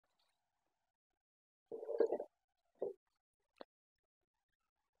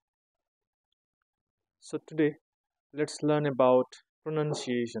So today let's learn about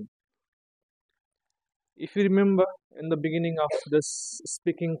pronunciation. If you remember in the beginning of this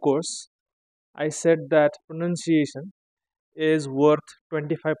speaking course, I said that pronunciation is worth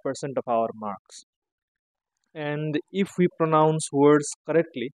 25% of our marks. And if we pronounce words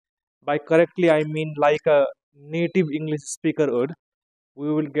correctly, by correctly I mean like a native English speaker would,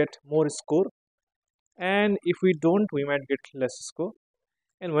 we will get more score. And if we don't, we might get less score.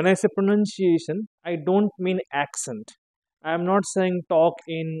 And when I say pronunciation, I don't mean accent. I am not saying talk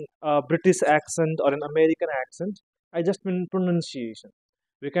in a British accent or an American accent. I just mean pronunciation.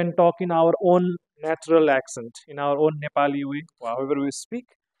 We can talk in our own natural accent, in our own Nepali way, however we speak,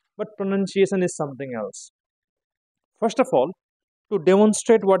 but pronunciation is something else. First of all, to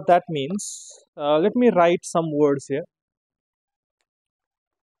demonstrate what that means, let me write some words here.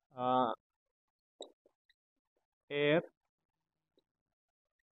 Uh, Air,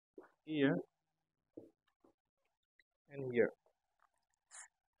 ear, and ear.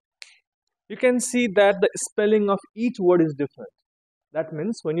 You can see that the spelling of each word is different. That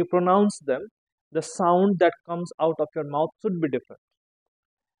means when you pronounce them, the sound that comes out of your mouth should be different.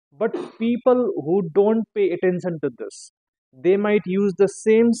 But people who don't pay attention to this, they might use the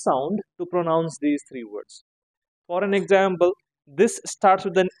same sound to pronounce these three words. For an example, this starts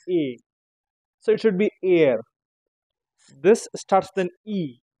with an A, so it should be air. This starts with an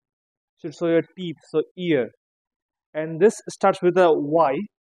E, should show your teeth, so ear. And this starts with a Y,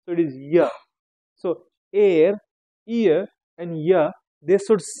 so it is ya. So air, ear, and ya, they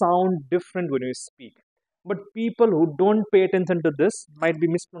should sound different when you speak. But people who don't pay attention to this might be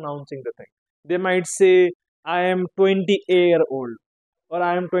mispronouncing the thing. They might say, I am 20-year old or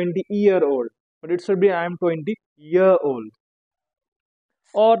I am 20-year old, but it should be I am 20-year old.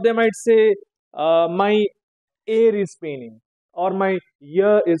 Or they might say, my ear is paining or my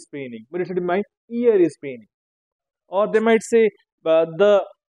ear is paining, but it should be my ear is paining. Or they might say, the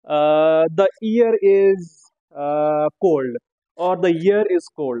ear is cold or the ear is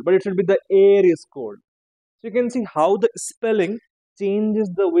cold, but it should be the air is cold. So you can see how the spelling changes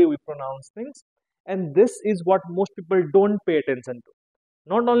the way we pronounce things, and this is what most people don't pay attention to.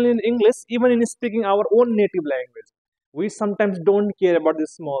 Not only in English, even in speaking our own native language, we sometimes don't care about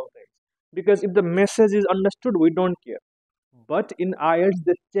these small things, because if the message is understood, we don't care. But in IELTS,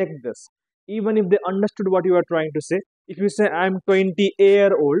 they check this. Even if they understood what you are trying to say, if you say I'm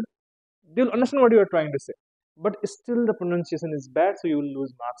 20-year old, they'll understand what you are trying to say. But still, the pronunciation is bad, so you will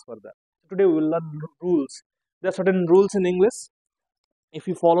lose marks for that. Today, we will learn rules. There are certain rules in English. If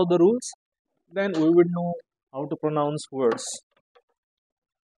you follow the rules, then we will know how to pronounce words.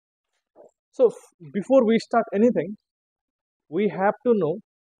 So, before we start anything, we have to know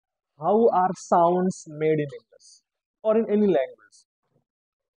how are sounds made in English or in any language.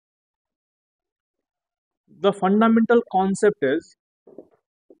 The fundamental concept is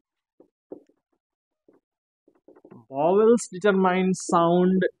vowels determine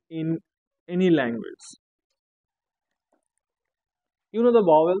sound in any language. You know the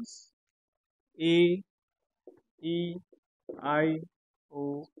vowels A, E, I,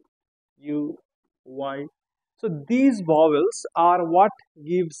 O, U, Y. So these vowels are what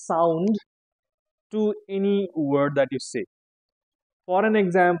give sound to any word that you say. For an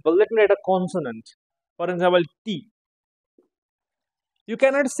example, let me write a consonant. For example, T. You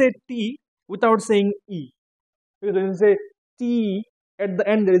cannot say T without saying E. Because when you say T, at the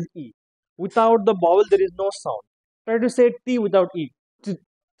end there is E. Without the vowel, there is no sound. Try to say T without E.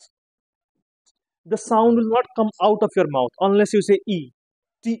 The sound will not come out of your mouth unless you say E.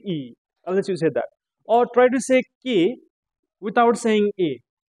 T-E. Unless you say that. Or try to say K without saying A.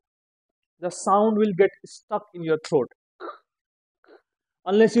 The sound will get stuck in your throat.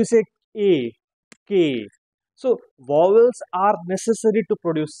 Unless you say A, K. So vowels are necessary to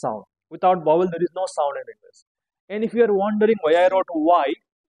produce sound. Without vowel, there is no sound in English. And if you are wondering why I wrote Y,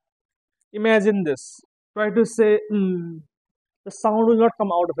 imagine this. Try to say the sound will not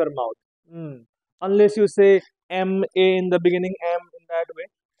come out of your mouth. Unless you say M A in the beginning, M in that way.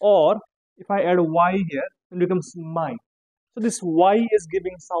 Or if I add Y here, it becomes my. So this Y is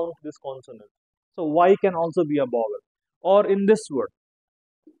giving sound to this consonant. So Y can also be a vowel. Or in this word,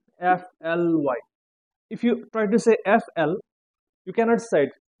 FLY. If you try to say FL, you cannot say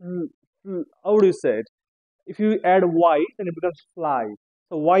it. How do you say it? If you add Y, then it becomes fly.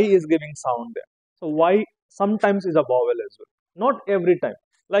 So Y is giving sound there. So Y sometimes is a vowel as well. Not every time.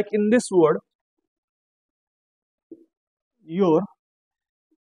 Like in this word, your,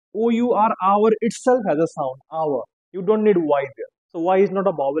 OUR, our itself has a sound, our. You don't need Y there. So Y is not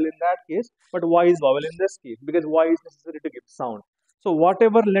a vowel in that case, but Y is vowel in this case because Y is necessary to give sound. So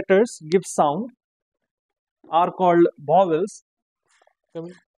whatever letters give sound, are called vowels.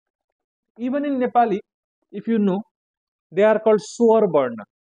 Even in Nepali, if you know, they are called swar barna.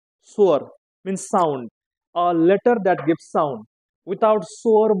 Swar means sound, a letter that gives sound. Without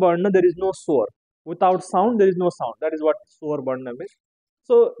swar barna, there is no swar. Without sound, there is no sound. That is what swar barna means.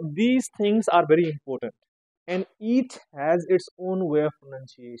 So these things are very important, and each has its own way of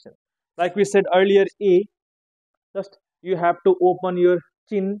pronunciation. Like we said earlier, A, just you have to open your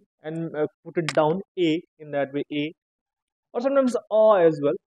chin and put it down, A, in that way, A. Or sometimes A as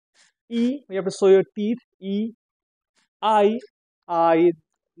well. E, you have to show your teeth, E. I, I,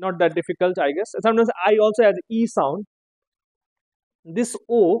 not that difficult, I guess. Sometimes I also has E sound. This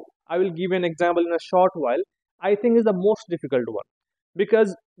O, I will give an example in a short while, I think is the most difficult one,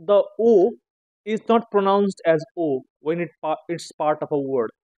 because the O is not pronounced as O when it's part of a word.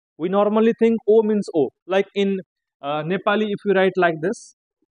 We normally think O means O. Like in Nepali, if you write like this,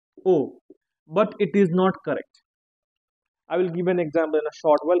 O, but it is not correct. I will give an example in a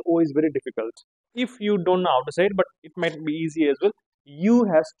short while. O is very difficult. If you don't know how to say it, but it might be easy as well. U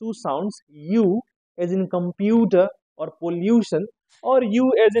has two sounds. U as in computer or pollution, or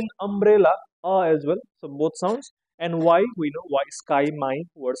U as in umbrella, as well. So both sounds. And Y, we know Y, sky, my,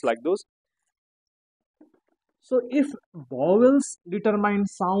 words like those. So if vowels determine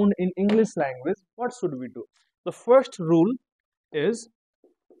sound in English language, what should we do? The first rule is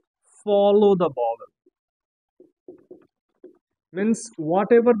follow the vowel. Means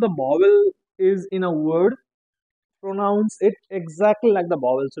whatever the vowel is in a word, pronounce it exactly like the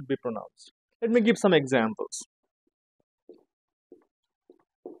vowel should be pronounced. Let me give some examples.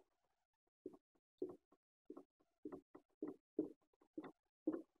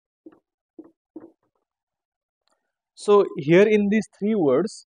 So here in these three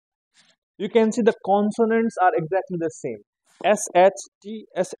words, you can see the consonants are exactly the same. SHT,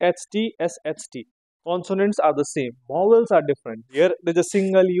 SHT, SHT. Consonants are the same. Vowels are different. Here there's a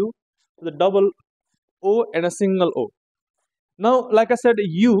single U, the double O, and a single O. Now, like I said,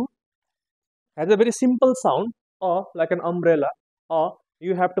 U has a very simple sound, like an umbrella,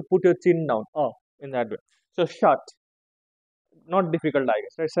 you have to put your chin down, in that way. So shut, not difficult, I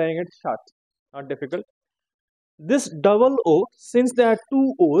guess. Right, saying it shut, not difficult. This double O, since there are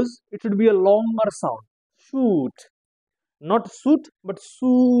two O's, it should be a longer sound. Shoot, not suit, but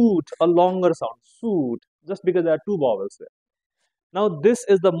suit, a longer sound. Suit, just because there are two vowels there. Now this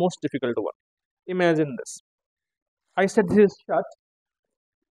is the most difficult one. Imagine this. I said this is shut.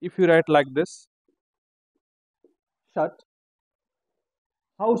 If you write like this, shut,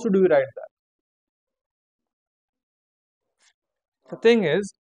 how should we write that? The thing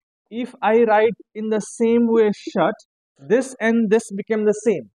is, if I write in the same way shut, this and this became the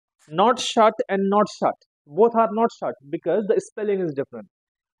same. Not shut and not shut. Both are not shut because the spelling is different.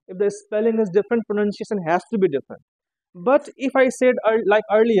 If the spelling is different, pronunciation has to be different. But if I said like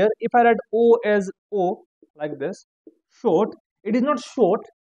earlier, if I write O as O, like this, short, it is not short,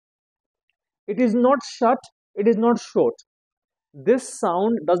 it is not shut, it is not short. This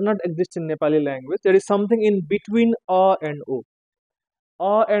sound does not exist in Nepali language. There is something in between A and O.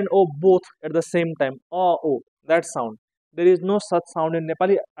 A and O both at the same time. A, O, that sound. There is no such sound in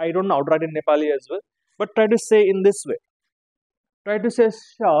Nepali. I don't know how to write in Nepali as well. But try to say in this way. Try to say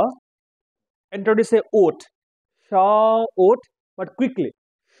sha and try to say oat. Sha, oat, but quickly.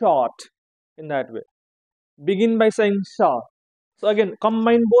 Short in that way. Begin by saying sha. So again,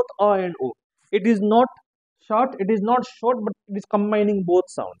 combine both A and O. It is not short, it is not short, but it is combining both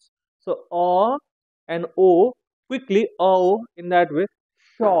sounds. So A and O, quickly O in that way.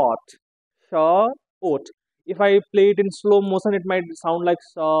 Short, short. If I play it in slow motion, it might sound like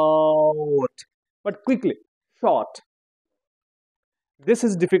short, but quickly, short. This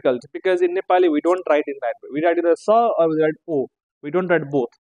is difficult because in Nepali we don't write in that way. We write either sa or we write O. We don't write both,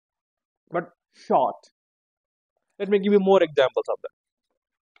 but short. Let me give you more examples of that.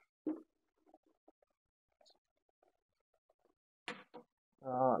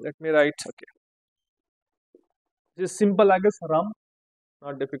 Let me write. Okay, this is simple. I guess rum,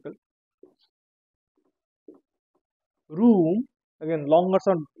 not difficult. Room, again longer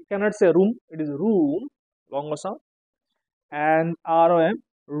sound. You cannot say room. It is room, longer sound. And rom,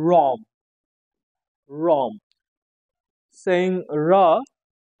 rom, rom. Saying ra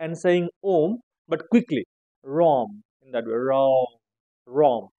and saying om, but quickly. Rom in that way. Rom,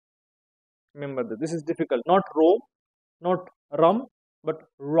 rom. Remember that this is difficult. Not rom, not rum, but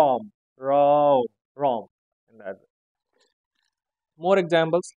rom, rom, rom. In that way. More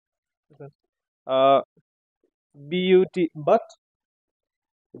examples. Uh, but,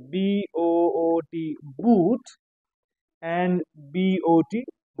 boot, boot, and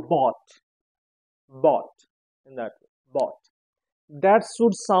bot, bot. in that way. Bought. That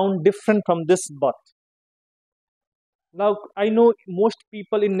should sound different from this but. Now, I know most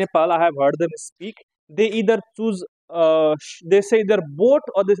people in Nepal, I have heard them speak, they either choose, they say either boat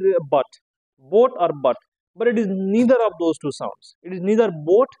or they say but. Boat or but. But it is neither of those two sounds. It is neither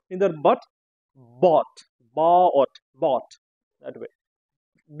boat, neither but, bought. Bought. Bought. That way.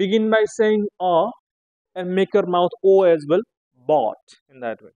 Begin by saying and make your mouth O as well. Bought. In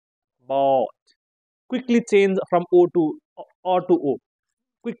that way. Bought. Quickly change from O to O.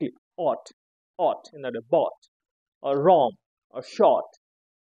 Quickly. Ought. Ought. In that way. Bought. Or wrong. Or short.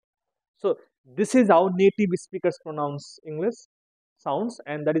 So this is how native speakers pronounce English sounds,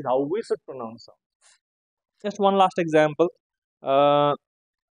 and that is how we should pronounce sounds. Just one last example.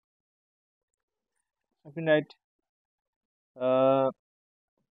 Let me write.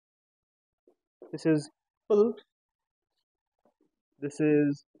 This is pull. This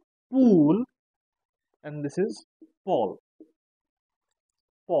is pool, and this is fall.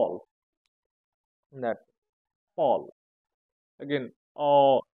 Fall. That fall. Again,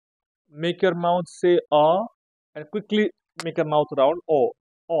 make your mouth say and quickly make your mouth round. All,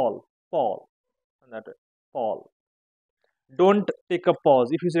 fall. And that way, fall. Don't take a pause.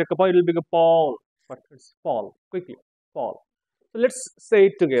 If you say a pause, it will be a fall, but it's fall. Quickly, fall. So let's say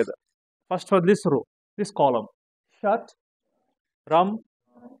it together. First for this row, this column. Shut, rum,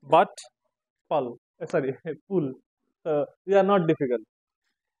 but, pull. Sorry, pull. These are not difficult.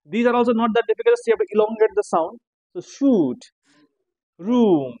 These are also not that difficult. So you have to elongate the sound. So shoot,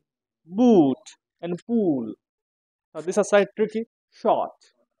 room, boot, and pool. Now this is side tricky. Shot,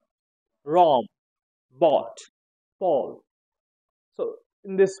 rom, bought, fall. So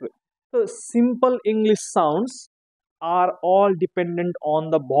in this way. So simple English sounds are all dependent on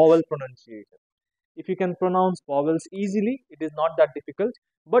the vowel pronunciation. If you can pronounce vowels easily, it is not that difficult.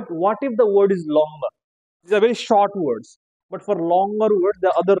 But what if the word is longer? These are very short words. But for longer words,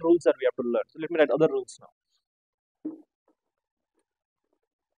 there are other rules that we have to learn. So let me write other rules now.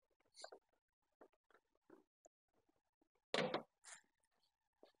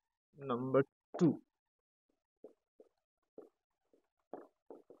 Number 2.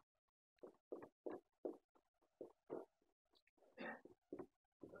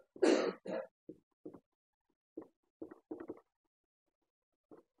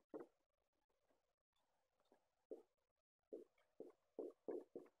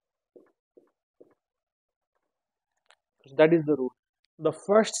 That is the rule. The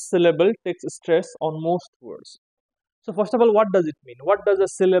first syllable takes stress on most words. So first of all, what does it mean? What does a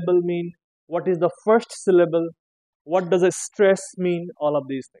syllable mean? What is the first syllable? What does a stress mean? All of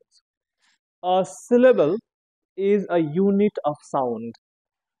these things. A syllable is a unit of sound.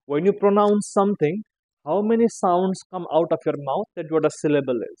 When you pronounce something, how many sounds come out of your mouth? That's what a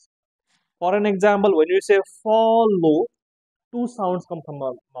syllable is. For an example, when you say follow, two sounds come from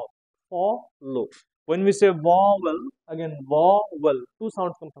our mouth. Follow. When we say vowel, again vowel, two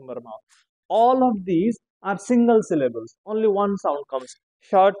sounds come from our mouth. All of these are single syllables. Only one sound comes.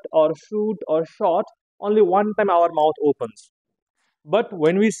 Shut or shoot or short, only one time our mouth opens. But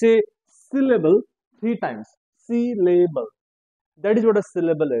when we say syllable, three times. Syllable. That is what a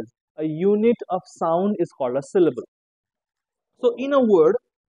syllable is. A unit of sound is called a syllable. So in a word,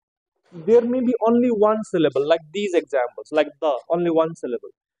 there may be only one syllable, like these examples, like the, only one syllable.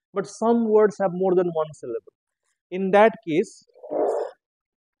 But some words have more than one syllable. In that case,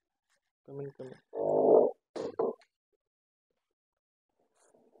 come in.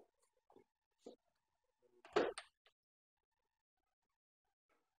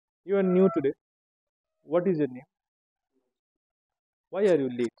 You are new today. What is your name? Why are you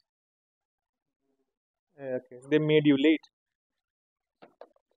late? Okay, they made you late.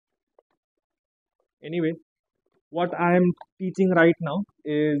 Anyway, what I am teaching right now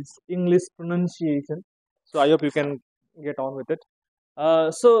is English pronunciation. So I hope you can get on with it.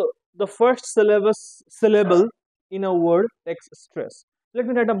 So the first syllable in a word takes stress. Let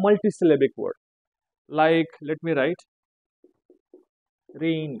me write a multisyllabic word. Like, let me write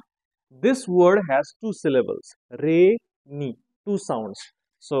rainy. This word has two syllables. Re-ni. Two sounds.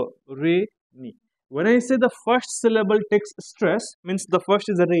 So re-ni. When I say the first syllable takes stress, means the first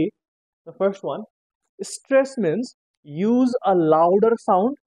is a re, the first one. Stress means use a louder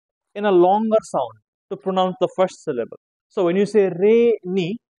sound in a longer sound to pronounce the first syllable. So when you say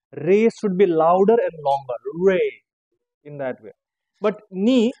re-ni, re should be louder and longer. Re, in that way. But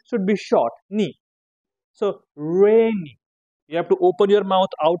ni should be short. Ni. So rainy. You have to open your mouth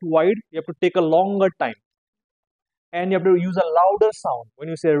out wide. You have to take a longer time. And you have to use a louder sound when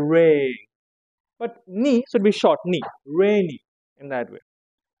you say rain. But ni should be short. Ni. Rainy. In that way.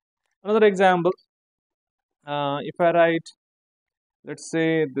 Another example. If I write, let's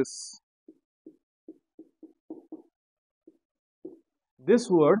say this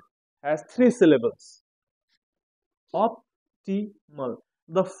word has three syllables. Optimal.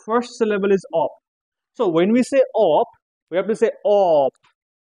 The first syllable is op. So when we say op, we have to say op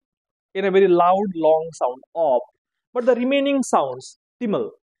in a very loud, long sound. Op. But the remaining sounds, timal,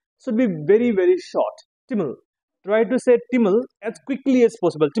 should be very, very short. Timal. Try to say timal as quickly as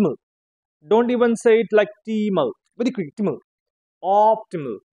possible. Timal. Don't even say it like timal. Very quick. Timal.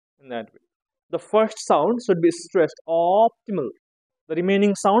 Optimal. In that way. The first sound should be stressed. Optimal. The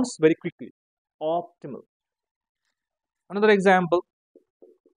remaining sounds very quickly. Optimal. Another example.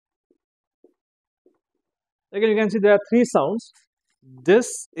 Again, you can see there are three sounds.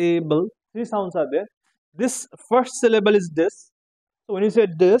 Disable. Three sounds are there. This first syllable is this. So when you say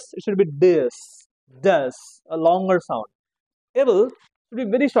this, it should be this. This. A longer sound. Able should be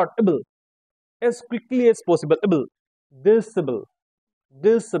very short. Able. As quickly as possible. Able. Disable.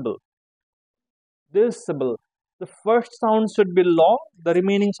 Disable. Disable. The first sound should be long. The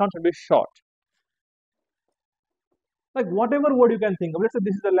remaining sound should be short. Like whatever word you can think of. Let's say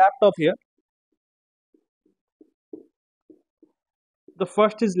this is a laptop here. The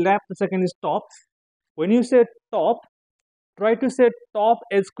first is lap, the second is top. When you say top, try to say top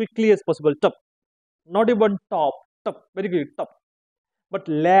as quickly as possible. Top. Not even top. Top. Very quickly. Top. But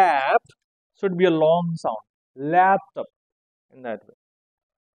lap should be a long sound. Laptop. In that way.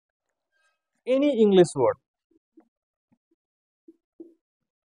 Any English word.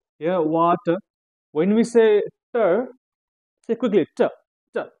 Yeah, water. When we say ter, say quickly. T.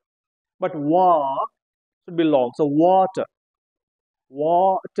 T. But wa should be long. So water.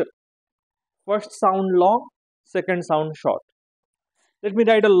 Water. First sound long, second sound short. Let me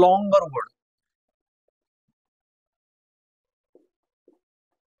write a longer word.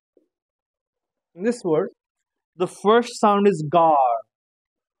 In this word, the first sound is gar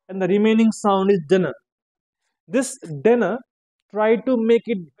and the remaining sound is dinner. This dinner, try to make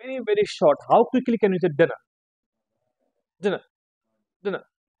it very, very short. How quickly can you say dinner? Dinner, dinner.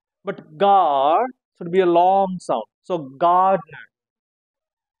 But gar should be a long sound. So gardener.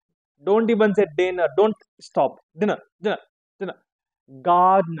 Don't even say dinner. Don't stop. Dinner, dinner, dinner.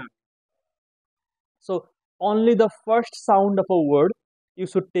 Gardener. So only the first sound of a word you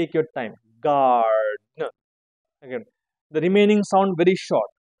should take your time. Gardener. Again, the remaining sound very short.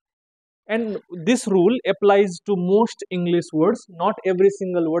 And this rule applies to most English words, not every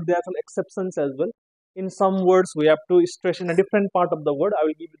single word. There are some exceptions as well. In some words, we have to stress in a different part of the word. I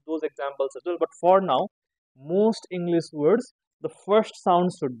will give you those examples as well. But for now, most English words, the first sound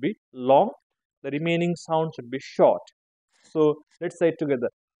should be long, the remaining sound should be short. So let's say it together.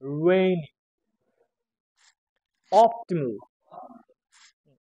 Rainy, optimal.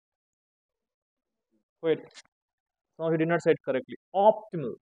 Wait, no, he did not say it correctly.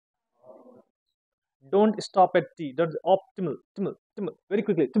 Optimal. Don't stop at T. Don't optimal. Optimal. Optimal. Very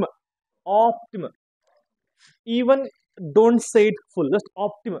quickly. Optimal. Optimal. Even don't say it full. Just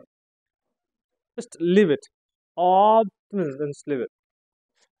optimal. Just leave it. Optimal. Just leave it.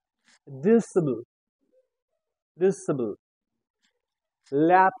 Disable. Disable.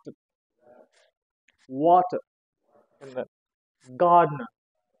 Laptop. Water. And then gardener.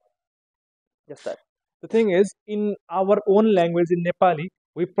 Just that. The thing is, in our own language, in Nepali,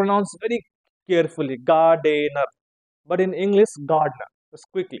 we pronounce very carefully gardener. But in English, gardener. Just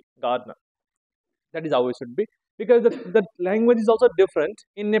quickly. Gardener. That is how it should be. Because the language is also different.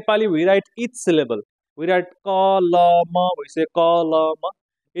 In Nepali, we write each syllable. We write kalama, we say kalama.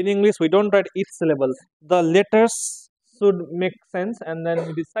 In English, we don't write each syllable. The letters should make sense and then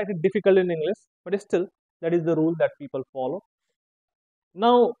it is slightly difficult in English, but still, that is the rule that people follow.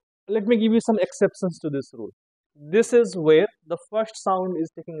 Now, let me give you some exceptions to this rule. This is where the first sound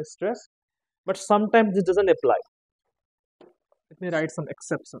is taking stress, but sometimes this doesn't apply. Let me write some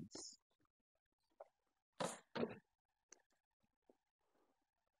exceptions.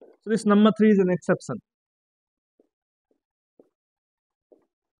 So this number 3 is an exception.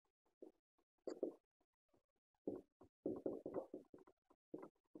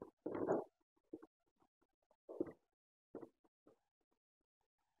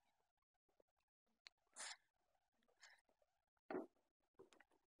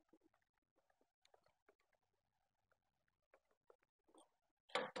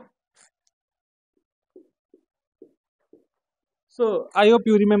 So I hope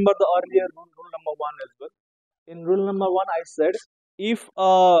you remember the earlier rule number 1 as well. In rule number 1, I said if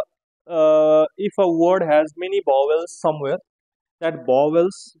a word has many vowels somewhere, that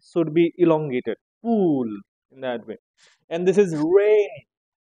vowels should be elongated. Pool in that way. And this is rain.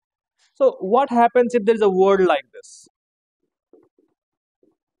 So what happens if there is a word like this?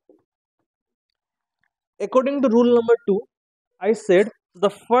 According to rule number 2, I said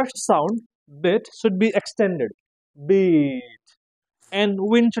the first sound bit should be extended. Bit. And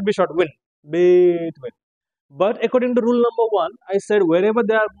win should be short. Win. Bit win. But according to rule number 1, I said wherever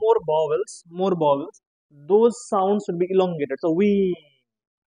there are more vowels, those sounds should be elongated. So we.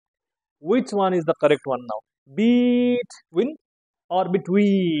 Which one is the correct one now? Between or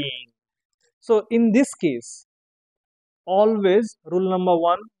between? So in this case, always rule number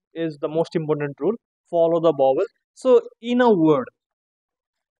 1 is the most important rule. Follow the vowel. So in a word,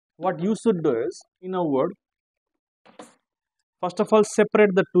 what you should do is in a word, first of all,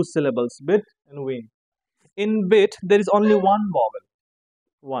 separate the two syllables, bit and win. In bit, there is only one vowel.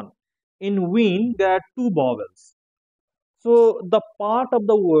 One. In win, there are two vowels. So the part of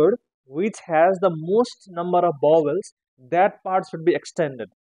the word which has the most number of vowels, that part should be extended.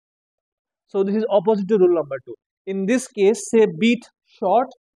 So this is opposite to rule number 2. In this case, say beat short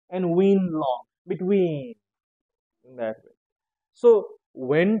and win long. Between. In that way. So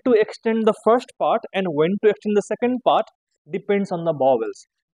when to extend the first part and when to extend the second part depends on the vowels.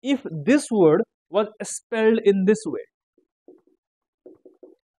 If this word was spelled in this way,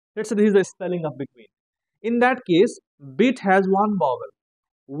 let's say this is the spelling of between. In that case, bit has one vowel.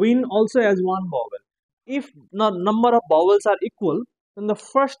 Win also has one vowel. If the number of vowels are equal, then the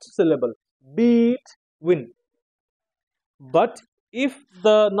first syllable, beat, win. But if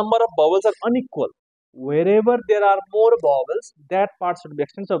the number of vowels are unequal, wherever there are more vowels, that part should be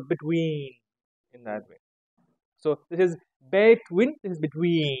extended. So between, in that way. So this is between, this is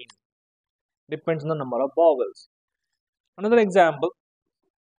between. Depends on the number of vowels. Another example.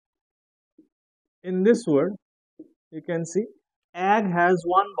 In this word, you can see egg has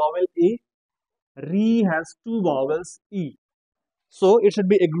one vowel A, re has two vowels E. So it should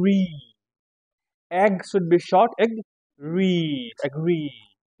be agree. Egg should be short, egg, re, agree,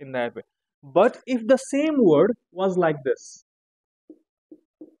 in that way. But if the same word was like this,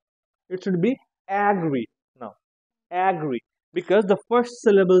 it should be agree. Now, agree, because the first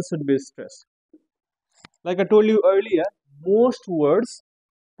syllable should be stressed. Like I told you earlier, most words,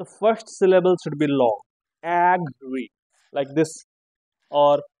 the first syllable should be long. Agree, like this,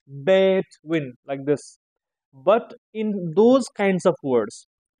 or bet, win, like this. But in those kinds of words,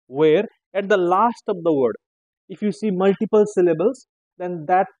 where at the last of the word, if you see multiple syllables, then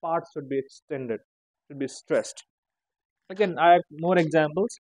that part should be extended, should be stressed. Again, I have more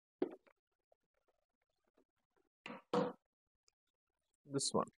examples. This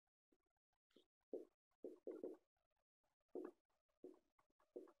one.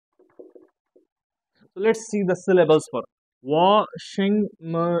 So let's see the syllables for washing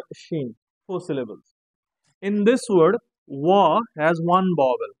machine. 4 syllables. In this word, wa has one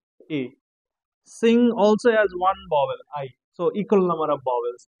vowel, A. Sing also has one vowel, I. So equal number of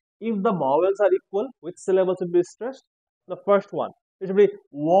vowels. If the vowels are equal, which syllable should be stressed? The first one. It should be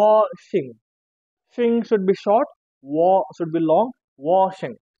washing. Shing should be short, wa should be long,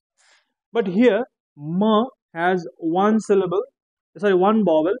 washing. But here, ma has one syllable, sorry, one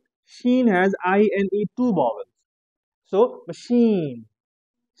vowel. Sheen has I and E, two vowels. So machine.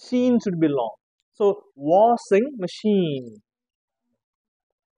 Sheen should be long. So washing machine.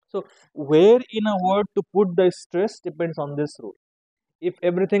 So where in a word to put the stress depends on this rule. If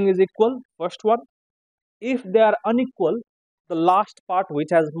everything is equal, first one. If they are unequal, the last part which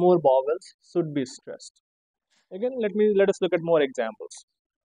has more vowels should be stressed. Again, let us look at more examples.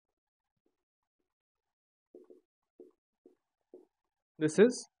 This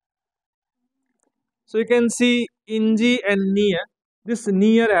is, so you can see inji and near. This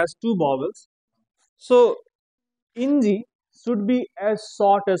near has two vowels. So inji should be as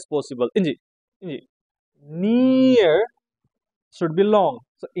short as possible. Inji, inji. Near should be long.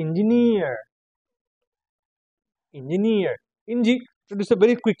 So engineer, engineer. Inji should be said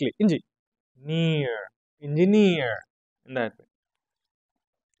very quickly. Inji, near, engineer. In that way.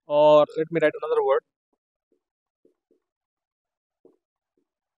 Or let me write another word.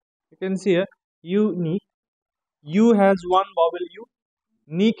 You can see here unique. U has one vowel U.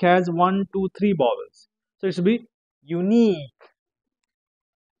 Neek has one, two, three vowels. So it should be unique.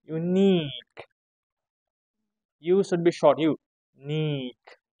 Unique. U should be short. Unique.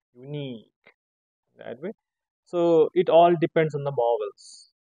 Unique. That way. So it all depends on the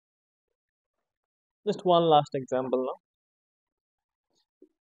vowels. Just one last example now.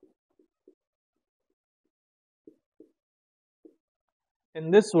 In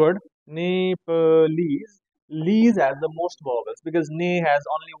this word, Nepalese, Lees has the most vowels because Ne has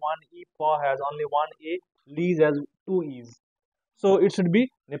only one E, Pa has only one A, Lees has two E's. So it should be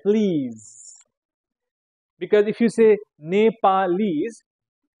Nepalese. Because if you say Nepalese,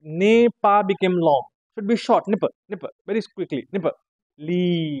 Nepa became long. Should be short. Nipper, nipper, very quickly. Nipper.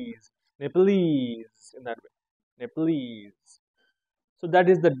 Lees. Nepalese. In that way. Nepalese. So that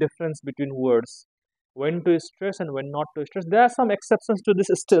is the difference between words. When to stress and when not to stress. There are some exceptions to this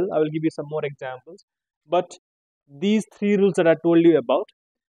still. I will give you some more examples. But these three rules that I told you about.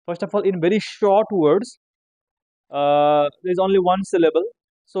 First of all, in very short words, there is only one syllable.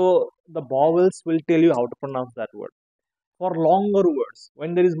 So the vowels will tell you how to pronounce that word. For longer words,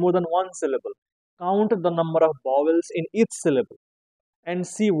 when there is more than one syllable, count the number of vowels in each syllable and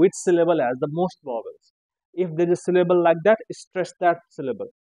see which syllable has the most vowels. If there is a syllable like that, stress that syllable.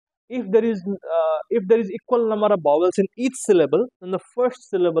 If there is equal number of vowels in each syllable, then the first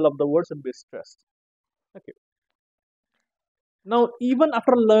syllable of the word should be stressed. Okay. Now, even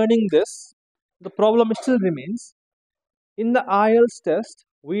after learning this, the problem still remains. In the IELTS test,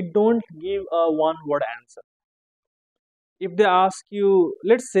 we don't give a one-word answer. If they ask you,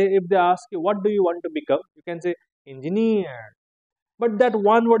 let's say, if they ask you, what do you want to become? You can say, engineer. But that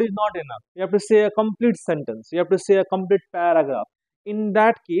one word is not enough. You have to say a complete sentence. You have to say a complete paragraph. In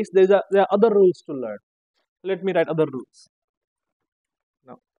that case, there are other rules to learn. Let me write other rules.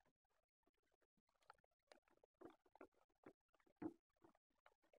 Now,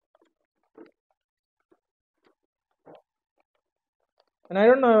 and I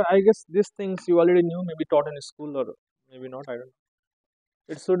don't know, I guess these things you already knew, maybe taught in school or maybe not, I don't know.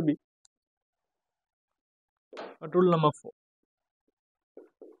 It should be. Rule number 4.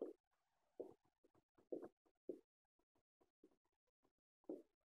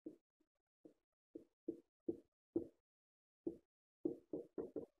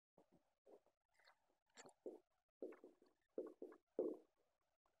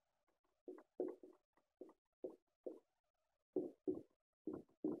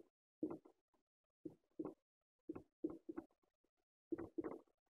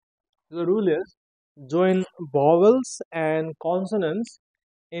 The rule is join vowels and consonants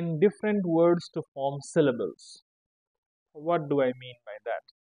in different words to form syllables. What do I mean by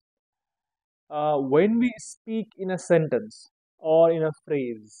that? When we speak in a sentence or in a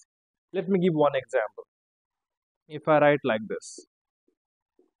phrase, let me give one example. If I write like this,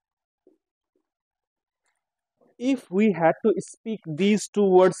 if we had to speak these two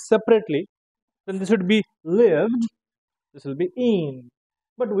words separately, then this would be lived, this will be in.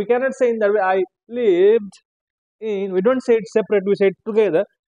 But we cannot say in that way, I lived in. We don't say it separate, we say it together.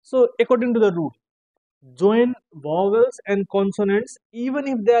 So, according to the rule, join vowels and consonants even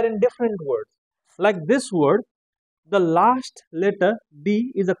if they are in different words. Like this word, the last letter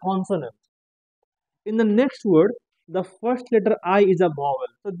D is a consonant. In the next word, the first letter I is a vowel.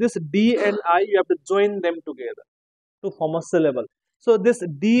 So this D and I, you have to join them together to form a syllable. So this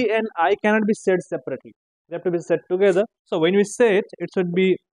D and I cannot be said separately. They have to be said together. So when we say it, it should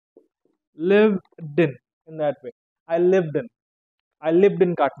be lived in that way. I lived in. I lived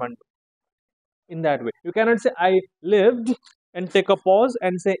in Kathmandu in that way. You cannot say I lived and take a pause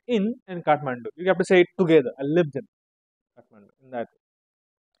and say in Kathmandu. You have to say it together. I lived in Kathmandu in that way.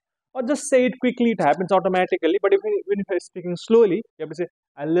 Or just say it quickly, it happens automatically. But when you're speaking slowly, you have to say,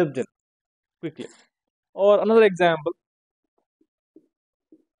 I lived in quickly. Or another example.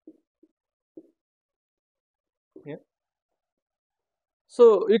 Yeah.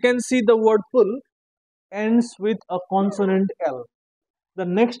 So you can see the word pull ends with a consonant L. The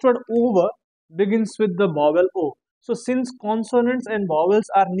next word over begins with the vowel O. So since consonants and vowels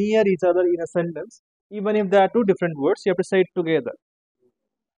are near each other in a sentence, even if there are two different words, you have to say it together.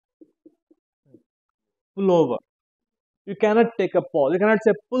 Pull over. You cannot take a pause. You cannot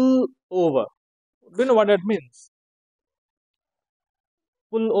say pull over. Do you know what that means?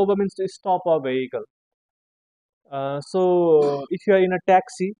 Pull over means to stop a vehicle. So if you are in a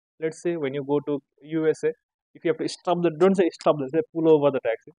taxi, let's say when you go to USA, if you have to stop don't say stop say pull over the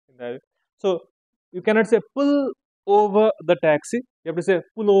taxi. So you cannot say pull over the taxi. You have to say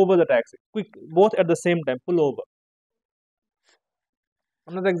pull over the taxi. Quick, both at the same time. Pull over.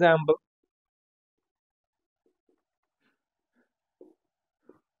 Another example.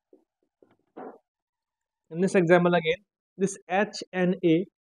 In this example again, this H and A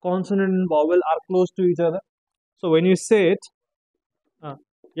consonant and vowel are close to each other. So when you say it, uh,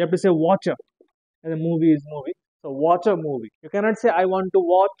 you have to say watcher, and the movie is movie. So watch a movie. You cannot say I want to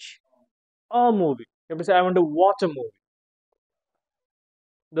watch a movie. You have to say I want to watch a movie.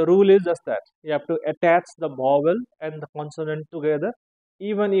 The rule is just that you have to attach the vowel and the consonant together,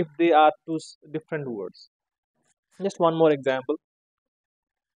 even if they are two different words. Just one more example.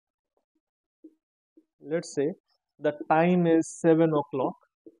 Let's say The time is 7 o'clock.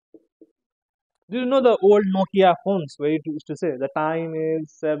 Do you know the old Nokia phones where it used to say the time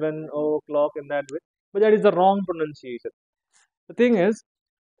is 7 o'clock in that way? But that is the wrong pronunciation. The thing is,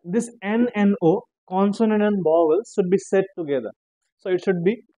 this N and O, consonant and vowels, should be said together. So it should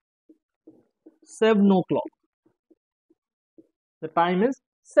be 7 o'clock. The time is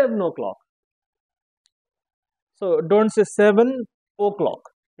 7 o'clock. So don't say 7 o'clock.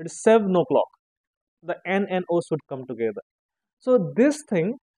 It is 7 o'clock. The N and O should come together. So this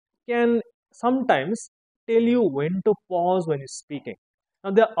thing can sometimes tell you when to pause when you're speaking. Now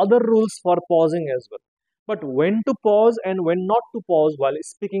there are other rules for pausing as well. But when to pause and when not to pause while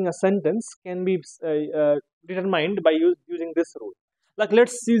speaking a sentence can be determined by using this rule. Like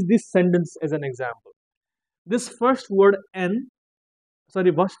let's use this sentence as an example. This first word N,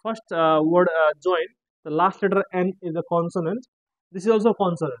 sorry, first word join, the last letter N is a consonant. This is also a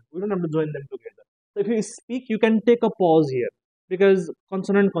consonant. We don't have to join them together. So if you speak, you can take a pause here because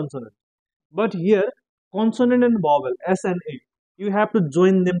consonant, consonant. But here, consonant and vowel, S and A, you have to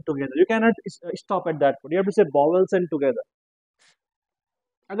join them together. You cannot stop at that point. You have to say vowels and together.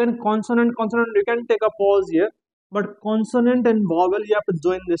 Again, consonant, consonant, you can take a pause here. But consonant and vowel, you have to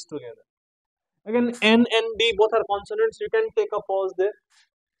join this together. Again, N and D both are consonants. You can take a pause there.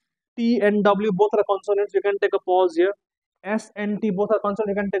 T and W both are consonants. You can take a pause here. S and T both are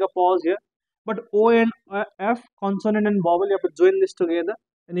consonants. You can take a pause here. But O and F, consonant and vowel, you have to join this together.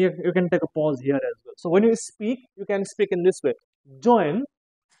 And you can take a pause here as well. So when you speak, you can speak in this way. Join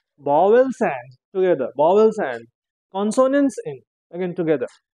vowels and together. Vowels and consonants in again together.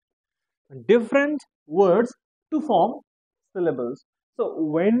 Different words to form syllables. So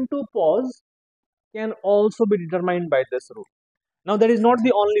when to pause can also be determined by this rule. Now that is not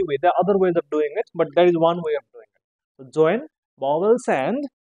the only way. There are other ways of doing it, but that is one way of doing it. So join vowels and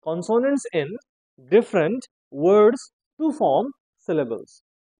consonants in different words to form syllables.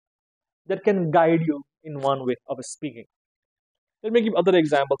 That can guide you in one way of speaking. Let me give other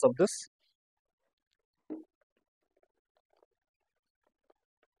examples of this.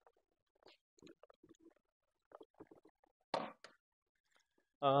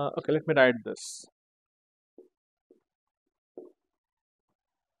 Okay, let me write this.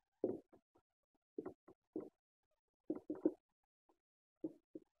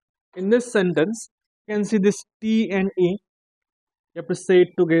 In this sentence, you can see this T and E. You have to say it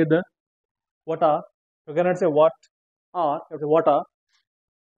together. What are? You cannot say what are. You have to say what are.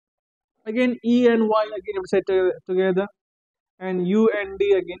 Again, E and Y again you have to say it together. And U and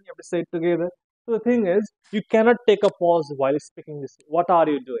D again you have to say it together. So the thing is, you cannot take a pause while speaking this. What are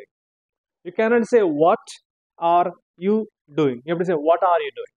you doing? You cannot say what are you doing. You have to say what are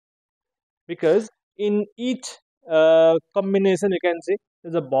you doing? Because in each combination you can see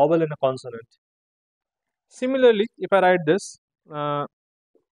there's a vowel and a consonant. Similarly, if I write this,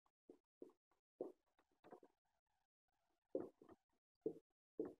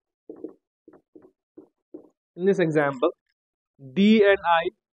 in this example, D and I,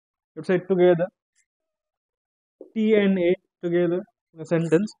 you say it together, T and A together in a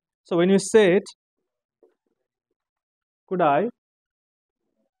sentence. So when you say it, could I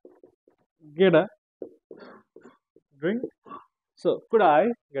get a drink? So could I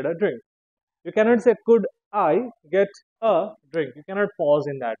get a drink? You cannot say could I get a drink. You cannot pause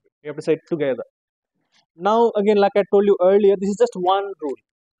in that way. You have to say it together. Now again, like I told you earlier, this is just one rule.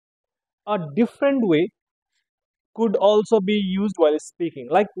 A different way could also be used while speaking.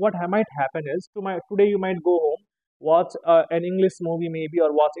 Like what might happen is today you might go home, watch an English movie maybe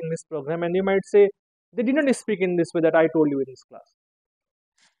or watch English program, and you might say they did not speak in this way that I told you in this class.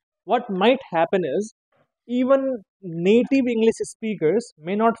 What might happen is even native English speakers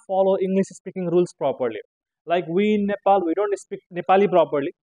may not follow English speaking rules properly. Like we in Nepal, we don't speak Nepali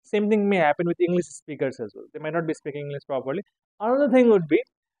properly. Same thing may happen with English speakers as well. They might not be speaking English properly. Another thing would be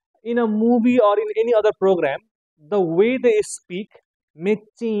in a movie or in any other program, the way they speak may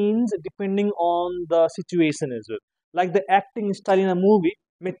change depending on the situation as well. Like the acting style in a movie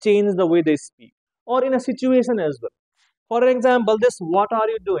may change the way they speak, or in a situation as well. For example, this what are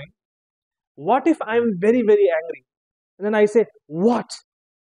you doing? What if I'm very, very angry? And then I say, what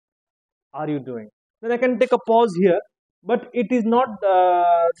are you doing? Then I can take a pause here, but it is not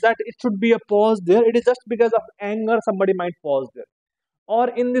that it should be a pause there. It is just because of anger, somebody might pause there. Or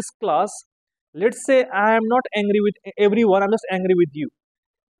in this class, let's say I am not angry with everyone, I'm just angry with you.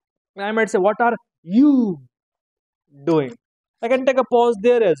 And I might say, what are you doing? I can take a pause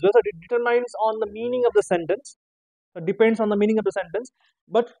there as well. So it determines on the meaning of the sentence. It depends on the meaning of the sentence.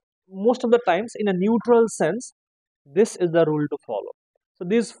 But most of the times, in a neutral sense, this is the rule to follow. So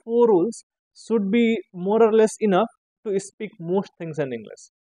these four rules should be more or less enough to speak most things in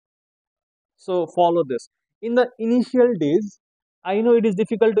English. So follow this. In the initial days, I know it is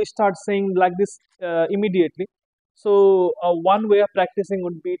difficult to start saying like this immediately. So one way of practicing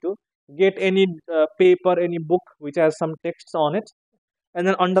would be to get any paper, any book which has some texts on it, and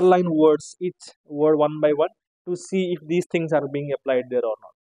then underline words, each word one by one, to see if these things are being applied there or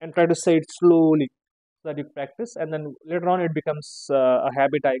not, and try to say it slowly so that you practice, and then later on it becomes a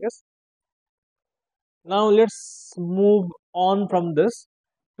habit, I guess. Now let's move on from this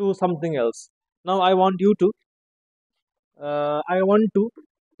to something else. Now I want to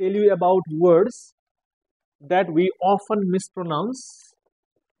tell you about words that we often mispronounce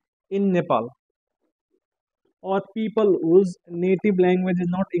in Nepal, or people whose native language is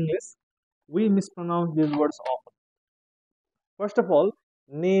not English. We mispronounce these words often. First of all,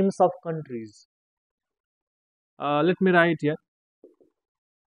 names of countries. Let me write here.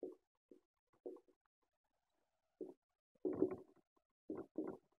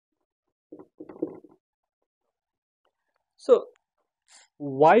 So,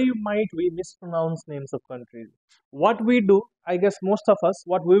 why might we mispronounce names of countries? What we do, I guess most of us,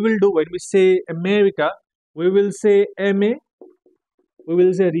 what we will do when we say America, we will say MA, we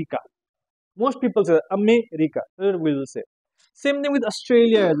will say Rica. Most people say America, we will say. Same thing with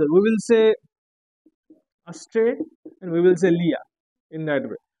Australia as well. We will say Australia and we will say Leah in that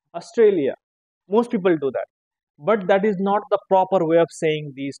way. Australia. Most people do that. But that is not the proper way of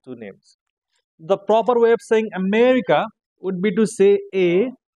saying these two names. The proper way of saying America would be to say A,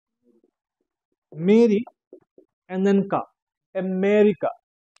 Mary, and then Ka. America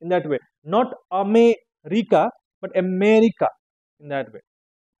in that way. Not America, but America in that way.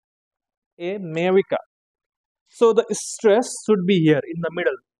 America. So the stress should be here in the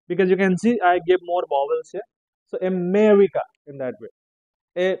middle, because you can see I gave more vowels here. So America in that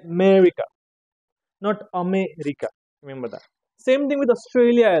way. America, not America. Remember that. Same thing with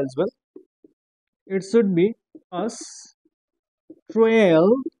Australia as well. It should be Australia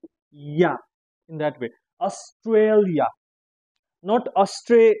in that way. Australia, not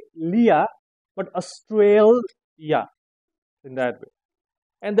Australia, but Australia in that way.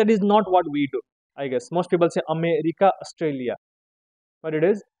 And that is not what we do, I guess. Most people say America, Australia, but it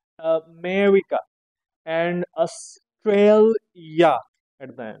is America and Australia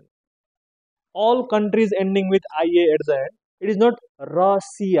at the end. All countries ending with IA at the end. It is not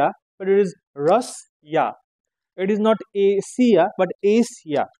Russia, but it is Russia. It is not Asia, but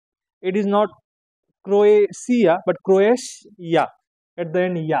Asia. It is not Croatia, but Croatia. At the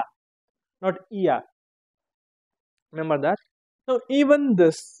end, yeah, not yeah. Remember that. So even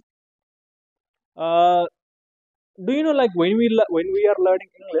this, uh, do you know, like when we are learning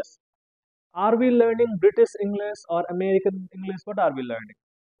English, are we learning British English or American English? What are we learning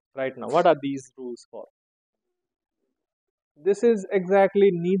right now? What are these rules for? This is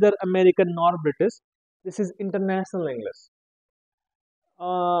exactly neither American nor British. This is international English.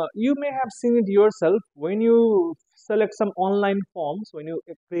 You may have seen it yourself when you select some online forms, when you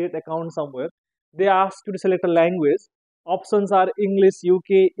create account somewhere, they ask you to select a language. Options are English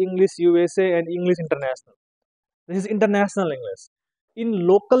UK, English USA, and English International. This is international English. In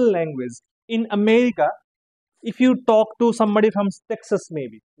local language, in America, if you talk to somebody from Texas,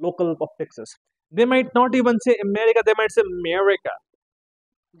 maybe local of Texas, they might not even say America, they might say America.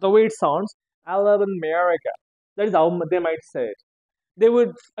 The way it sounds, I love America. That is how they might say it. They would,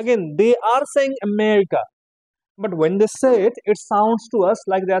 again, they are saying America, but when they say it, it sounds to us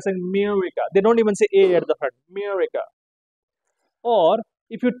like they are saying America. They don't even say A at the front, America. Or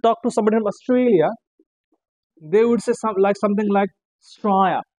if you talk to somebody from Australia, they would say something like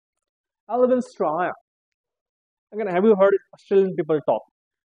Australia. I live in Australia. Again, have you heard Australian people talk?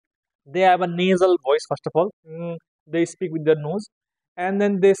 They have a nasal voice, first of all. They speak with their nose, and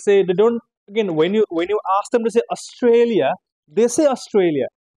then they say they don't. Again, when you ask them to say Australia, they say Australia,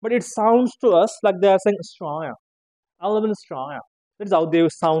 but it sounds to us like they are saying Australia. I live in Australia. That's how they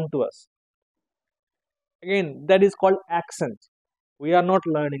sound to us. Again, that is called accent. We are not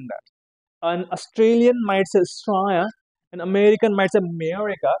learning that. An Australian might say Australia, an American might say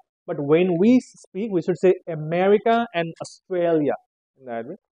America, but when we speak, we should say America and Australia. In that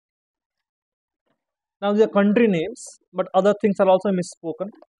way. Now, these are country names, but other things are also misspoken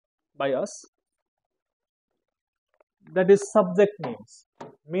by us. That is subject names.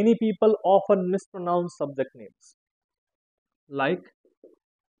 Many people often mispronounce subject names, like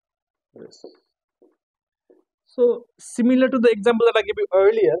this. So, similar to the example that I gave you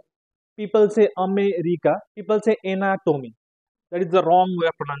earlier, people say America, people say anatomy. That is the wrong way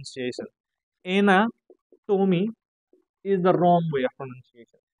of pronunciation. Anatomy is the wrong way of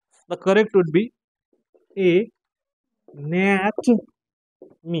pronunciation. The correct would be anatomy.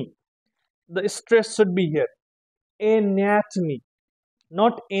 The stress should be here. Anatomy,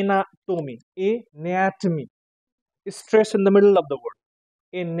 not anatomy. Anatomy. Stress in the middle of the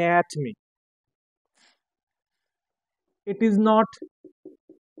word. Anatomy. It is not.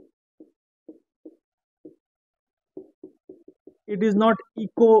 It is not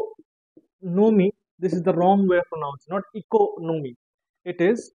economy. This is the wrong way of pronouncing. Not economy. It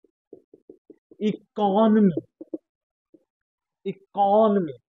is economy.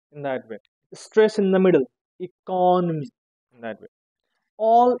 Economy in that way. Stress in the middle. Economy in that way.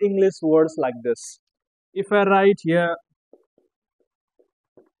 All English words like this. If I write here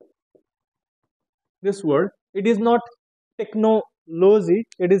this word, it is not technology,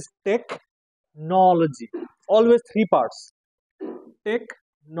 it is technology. Always three parts.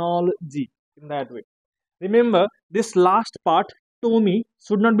 Technology in that way. Remember, this last part, Tommy,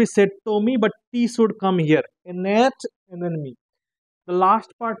 should not be said Tommy, but T should come here. Nat and then me. The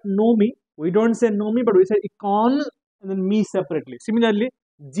last part, know me, we don't say know me, but we say econ and then me separately. Similarly,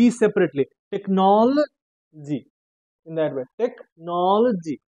 G separately. Technology in that way.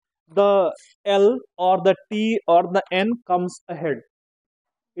 Technology. The L or the T or the N comes ahead.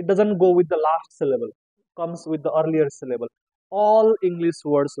 It doesn't go with the last syllable. It comes with the earlier syllable. All English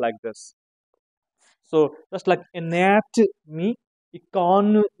words like this. So just like anatomy,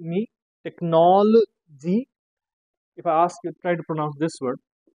 economy, technology. If I ask you, try to pronounce this word.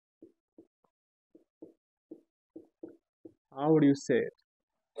 How would you say it?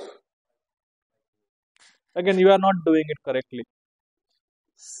 Again, you are not doing it correctly.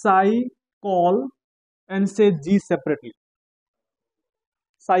 Psychol and say G separately.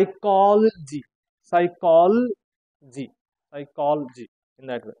 Psychology. Psychology. Psychology in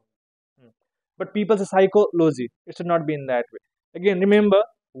that way. But people say psychology. It should not be in that way. Again, remember,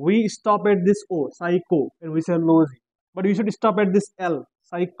 we stop at this O, psycho, and we say logy. But we should stop at this L,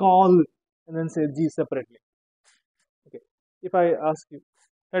 psychol, and then say G separately. Okay. If I ask you,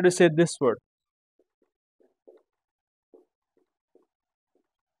 try to say this word.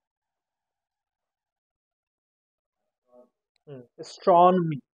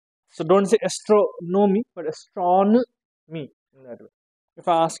 Astronomy. So don't say astronomy, but astronomy in that way. If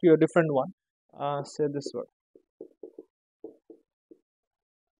I ask you a different one, say this word.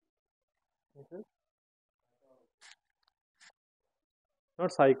 Okay.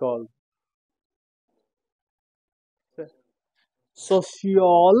 Not psychology.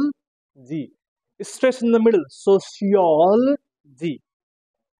 Sociology. Stress in the middle. Sociology.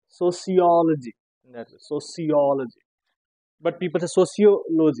 Sociology. In that way. Sociology. But people say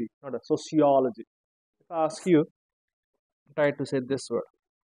sociology, not a sociology. If I ask you, try to say this word.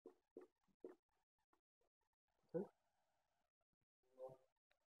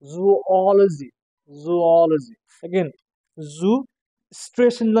 Zoology. Zoology. Again, zoo,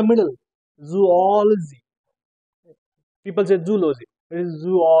 stress in the middle. Zoology. People say zoology. It is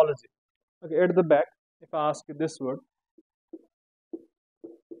zoology. Okay, at the back, if I ask you this word,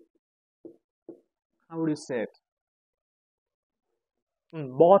 how would you say it?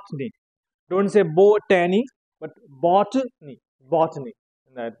 Botany. Don't say botany, but botany. Botany.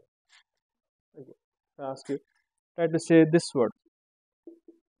 In that. Okay. If I ask you, try to say this word.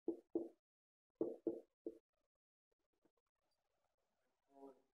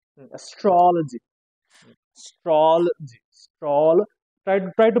 Astrology. Astrology.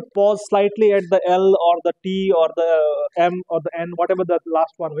 Try to pause slightly at the L or the T or the M or the N, whatever the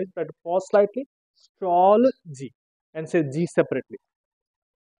last one is. Try to pause slightly. Astrology and say G separately.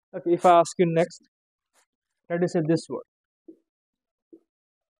 Okay, if I ask you next, try to say this word.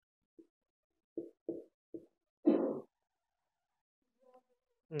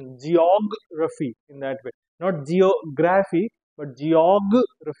 Geography in that way. Not geography, but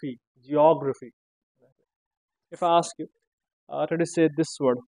geography. Geography. If I ask you, try to say this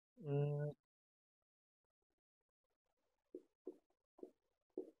word. Mm,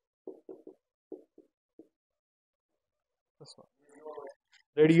 this one.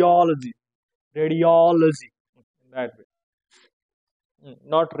 Radiology. Radiology. In that way.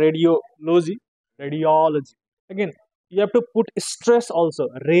 Not radiology. Radiology. Again, you have to put stress also.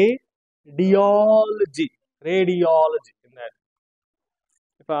 Radiology. Radiology. In that.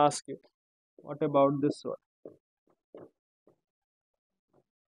 If I ask you, what about this one?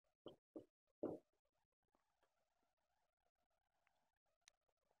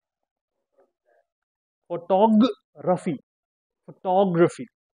 Photography. Photography.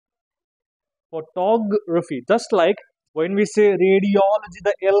 Photography. Just like when we say radiology,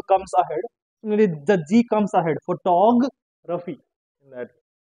 the L comes ahead. Similarly, the G comes ahead. Photography. In that.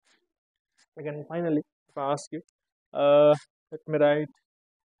 Again, finally, if I ask you, uh, let me write.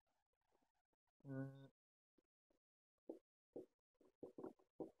 mm,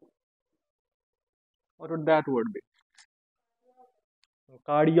 what would that word be?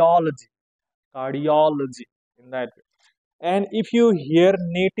 Cardiology. Cardiology. In that way. And if you hear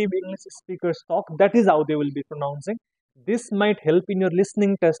native English speakers talk, that is how they will be pronouncing. This might help in your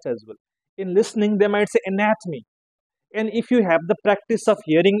listening test as well. In listening, they might say anatomy. And if you have the practice of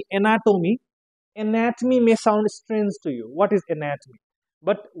hearing anatomy, anatomy may sound strange to you. What is anatomy?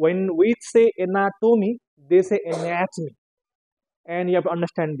 But when we say anatomy, they say anatomy. And you have to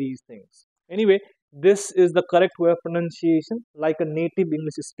understand these things. Anyway, this is the correct way of pronunciation, like a native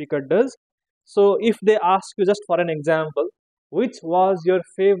English speaker does. So, if they ask you just for an example, which was your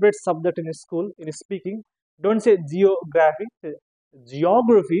favorite subject in school in speaking, don't say geography. Say,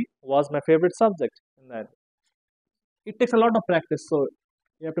 geography was my favorite subject. In that, it takes a lot of practice. So,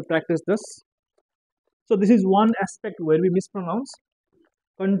 you have to practice this. So, this is one aspect where we mispronounce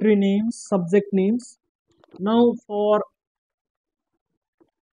country names, subject names. Now, for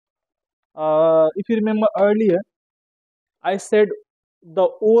if you remember earlier, I said the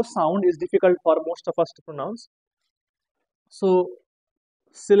O sound is difficult for most of us to pronounce. So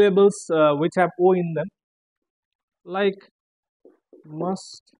syllables which have O in them, like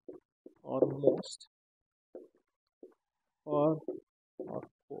must or most or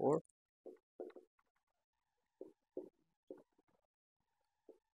for.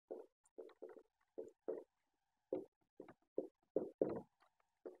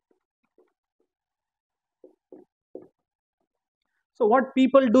 So what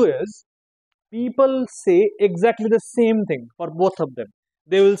people do is people say exactly the same thing for both of them.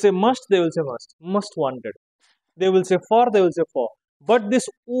 They will say must, they will say must wanted. They will say for, they will say for. But this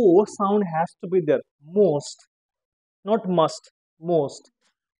O sound has to be there. Most, not must, most.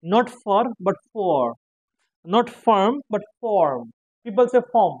 Not for, but for. Not firm, but form. People say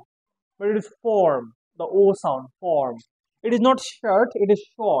form, but it is form. The O sound, form. It is not shirt, it is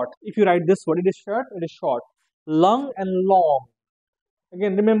short. If you write this word, it is shirt, it is short. Long and long.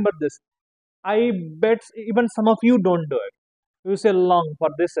 Again, remember this. I bet even some of you don't do it. You say long for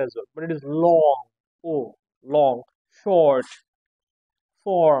this as well, but it is long. Oh, long. Short,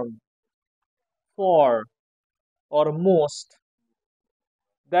 form, for, or most.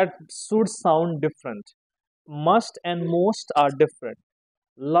 That should sound different. Must and most are different.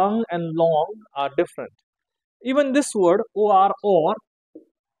 Long and long are different. Even this word or,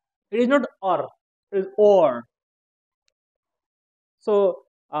 it is not or, it is or. So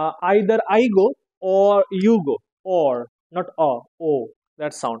either I go or you go, or not o,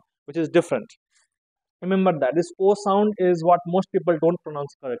 that sound, which is different. Remember that this O sound is what most people don't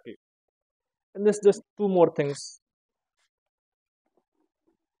pronounce correctly. And there's just two more things.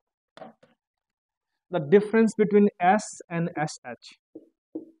 The difference between S and SH.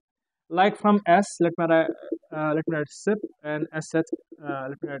 Like from S, let me write sip, and SH,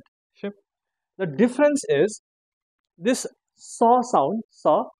 let me write ship. The difference is this saw sound,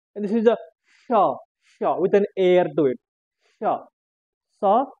 saw, and this is a shaw, shaw with an air to it. Shaw,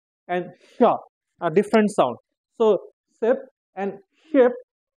 saw, and shaw, a different sound. So sip and ship,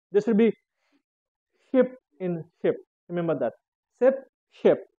 this will be ship in ship. Remember that. Sip,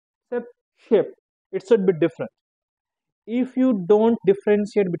 ship, sip, ship. It should be different. If you don't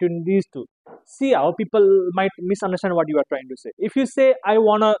differentiate between these two, see how people might misunderstand what you are trying to say. If you say, I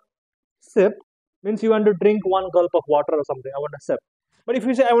wanna sip, means you want to drink one gulp of water or something, I want to sip. But if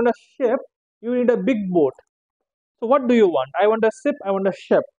you say, I want a ship, you need a big boat. So what do you want? I want a sip, I want a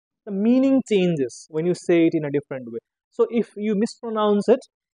ship. The meaning changes when you say it in a different way. So if you mispronounce it,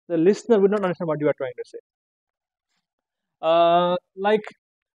 the listener will not understand what you are trying to say. Like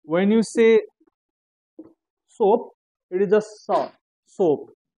when you say soap, it is a soap,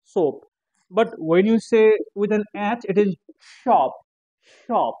 soap. But when you say with an H, it is shop,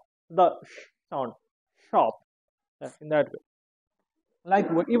 shop. The sound, shop. In that way. Like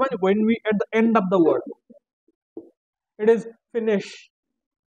even when we at the end of the word, it is finish,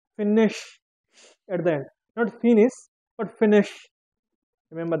 finish at the end. Not finish, but finish.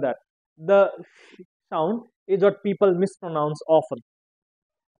 Remember that. The sound is what people mispronounce often.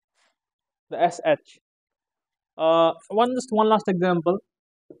 The SH. One last example.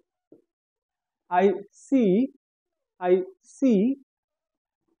 I see, I see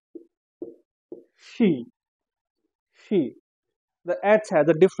she, she. The H has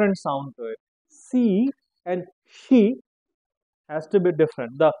a different sound to it. See and she has to be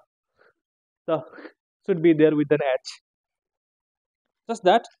different. The should be there with an H. Just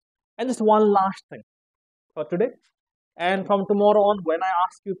that. And just one last thing for today. And from tomorrow on, when I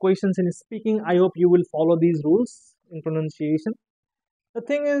ask you questions in speaking, I hope you will follow these rules in pronunciation. The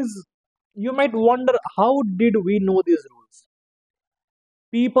thing is, you might wonder, how did we know these rules?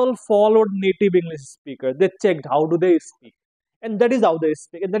 People followed native English speakers. They checked how do they speak, and that is how they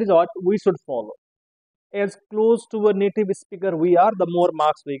speak, and that is what we should follow. As close to a native speaker we are, the more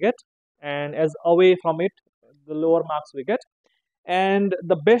marks we get, and as away from it, the lower marks we get. And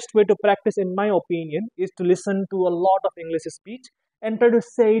the best way to practice, in my opinion, is to listen to a lot of English speech and try to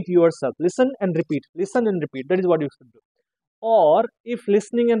say it yourself. Listen and repeat. Listen and repeat. That is what you should do. Or if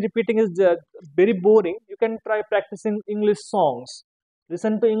listening and repeating is very boring, you can try practicing English songs.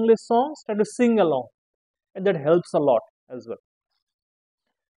 Listen to English songs, try to sing along, and that helps a lot as well.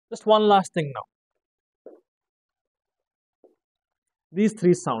 Just one last thing now. These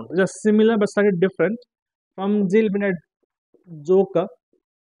three sounds, which are similar but slightly different. From G, will be Joker.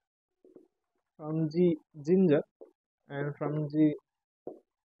 From G, ginger. And from G,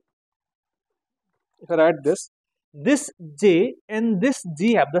 if I write this J and this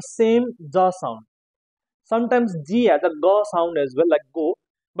G have the same ja sound. Sometimes G has a go sound as well, like go,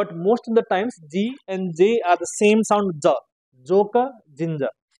 but most of the times G and J are the same sound ja. Joka, ginger.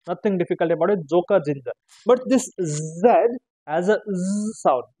 Nothing difficult about it. Joka, ginger. But this Z has a Z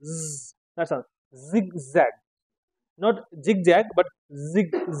sound. Z. That's a zigzag. Not zigzag, but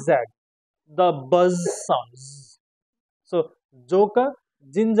zigzag. The buzz sound. Z. So Joka,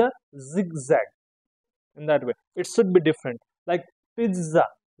 ginger, zigzag. In that way, it should be different. Like pizza,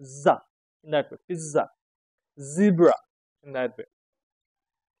 za. In that way, pizza. Zebra. In that way.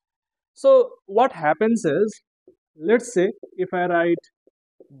 So what happens is, let's say if I write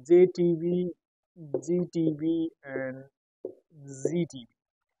JTV, GTV, and ZTV.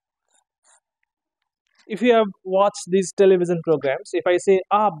 If you have watched these television programs, if I say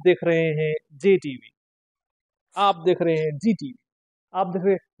आप देख रहे हैं JTV, आप देख रहे हैं GTV, आप देख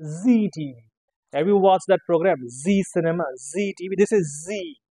रहे हैं ZTV. Have you watched that program? Z Cinema, ZTV. This is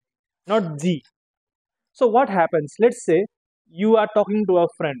Z, not G. So what happens? Let's say you are talking to a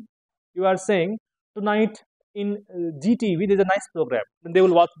friend. You are saying tonight in GTV there is a nice program. Then they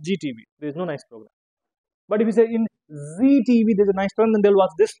will watch GTV. There is no nice program. But if you say in ZTV there is a nice program, then they will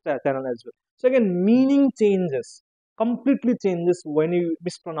watch this channel as well. So again, meaning changes, completely changes when you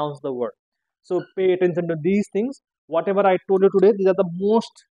mispronounce the word. So pay attention to these things. Whatever I told you today, these are the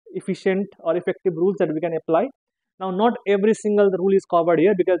most efficient or effective rules that we can apply. Now, not every single rule is covered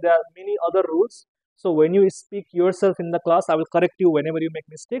here because there are many other rules. So when you speak yourself in the class, I will correct you whenever you make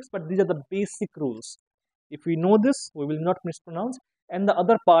mistakes, but these are the basic rules. If we know this, we will not mispronounce. And the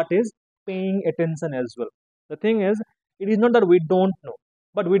other part is paying attention as well. The thing is, it is not that we don't know,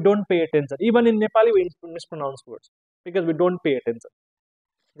 but we don't pay attention. Even in Nepali, we mispronounce words because we don't pay attention.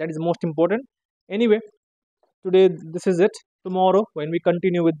 That is most important. Anyway, today this is it. Tomorrow, when we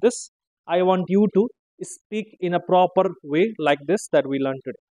continue with this, I want you to speak in a proper way like this that we learned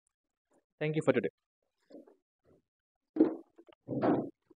today. Thank you for today.